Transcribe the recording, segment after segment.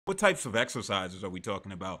What types of exercises are we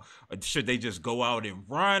talking about? Should they just go out and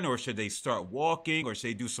run, or should they start walking, or should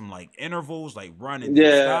they do some like intervals, like run and then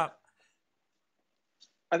Yeah, stop?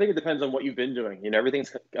 I think it depends on what you've been doing.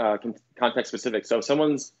 Everything's context specific. So if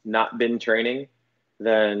someone's not been training,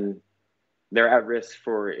 then they're at risk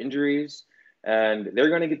for injuries, and they're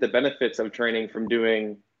going to get the benefits of training from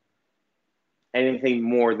doing anything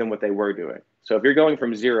more than what they were doing. So if you're going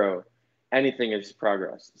from zero, anything is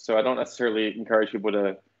progress. So I don't necessarily encourage people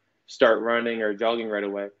to start running or jogging right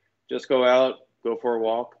away. Just go out, go for a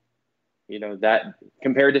walk. That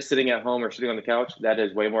compared to sitting at home or sitting on the couch, that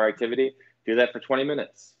is way more activity. Do that for 20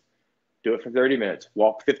 minutes. Do it for 30 minutes.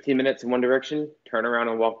 Walk 15 minutes in one direction, turn around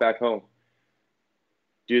and walk back home.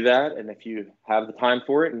 Do that. And if you have the time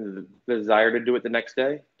for it and the desire to do it the next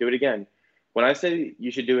day, do it again. When I say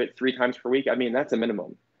you should do it 3 times per week, I mean, that's a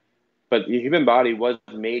minimum. But the human body was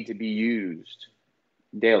made to be used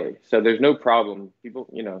daily. So there's no problem. People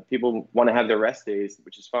want to have their rest days,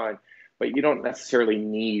 which is fine, but you don't necessarily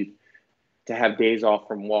need to have days off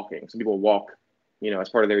from walking. Some people walk, as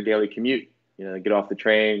part of their daily commute. Get off the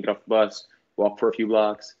train, get off the bus, walk for a few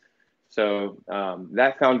blocks. So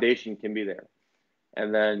that foundation can be there.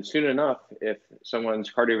 And then soon enough, if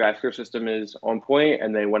someone's cardiovascular system is on point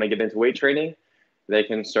and they want to get into weight training, they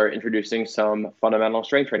can start introducing some fundamental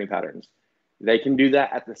strength training patterns. They can do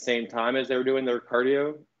that at the same time as they're doing their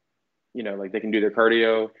cardio. Like they can do their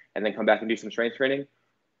cardio and then come back and do some strength training,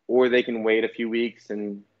 or they can wait a few weeks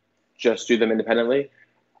and just do them independently.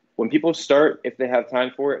 When people start, if they have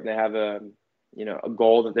time for it and they have a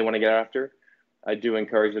goal that they want to get after, I do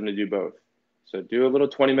encourage them to do both. So do a little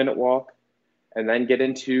 20-minute walk and then get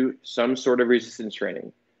into some sort of resistance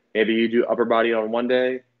training. Maybe you do upper body on one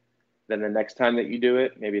day, then the next time that you do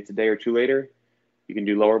it, maybe it's a day or two later, you can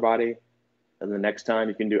do lower body, and the next time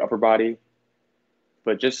you can do upper body.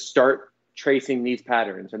 But just start tracing these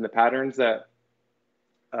patterns. And the patterns that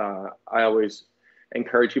I always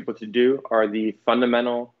encourage people to do are the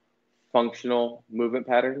fundamental functional movement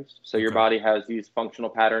patterns. So your Okay. body has these functional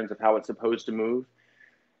patterns of how it's supposed to move.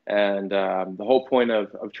 And the whole point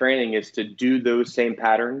of training is to do those same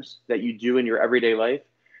patterns that you do in your everyday life,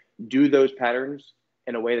 do those patterns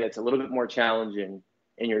in a way that's a little bit more challenging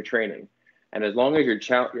in your training. And as long as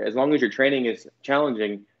your training is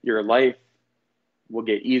challenging, your life will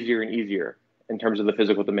get easier and easier in terms of the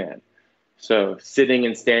physical demand. So sitting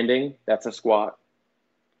and standing, that's a squat.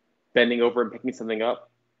 Bending over and picking something up,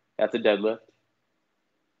 that's a deadlift.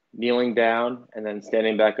 Kneeling down and then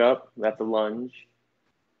standing back up, that's a lunge.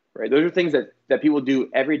 Right? Those are things that people do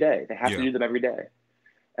every day. They have to Yeah. do them every day.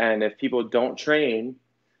 And if people don't train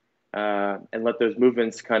and let those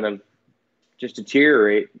movements kind of just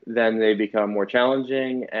deteriorate, then they become more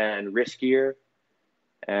challenging and riskier.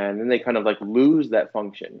 And then they kind of like lose that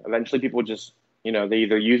function. Eventually, people just, they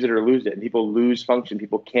either use it or lose it. And people lose function.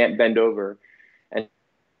 People can't bend over and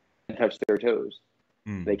touch their toes.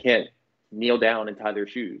 Mm. They can't kneel down and tie their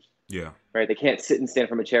shoes, Yeah. right? They can't sit and stand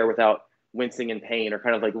from a chair without wincing in pain or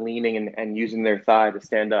kind of like leaning and using their thigh to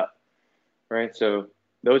stand up, right? So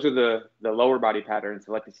those are the lower body patterns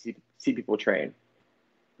I like to see people train.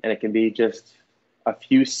 And it can be just a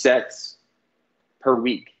few sets per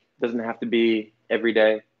week. It doesn't have to be every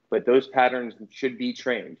day, but those patterns should be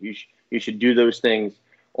trained. You should do those things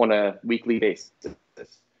on a weekly basis. And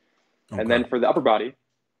Okay. then for the upper body,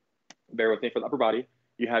 bear with me, for the upper body,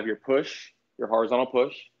 you have your push, your horizontal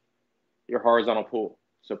push, your horizontal pull.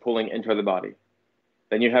 So pulling into the body.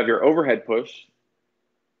 Then you have your overhead push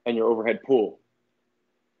and your overhead pull.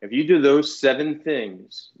 If you do those 7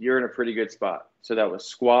 things, you're in a pretty good spot. So that was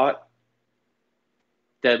squat,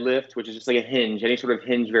 deadlift, which is just like a hinge, any sort of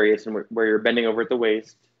hinge variation where you're bending over at the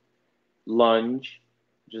waist, lunge,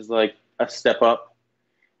 which is like a step up,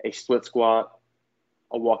 a split squat,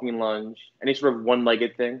 a walking lunge, any sort of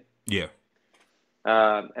one-legged thing. Yeah.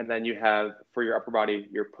 And then you have for your upper body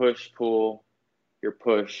your push, pull, your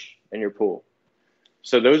push, and your pull.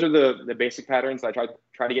 So those are the basic patterns I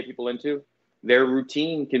try to get people into. Their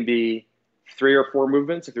routine can be 3 or 4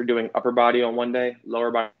 movements if they're doing upper body on one day,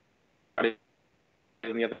 lower body on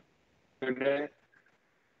the other day,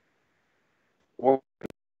 or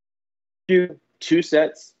do 2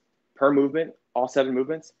 sets per movement, all 7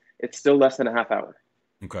 movements. It's still less than a half hour.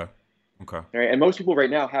 Okay. Okay. Right? And most people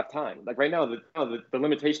right now have time. Like right now, the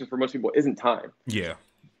limitation for most people isn't time. Yeah.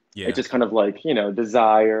 It's Yeah. just kind of like,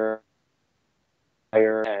 desire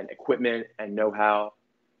and equipment and know-how.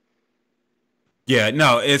 Yeah.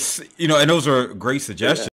 No, it's, and those are great So, suggestions. yeah.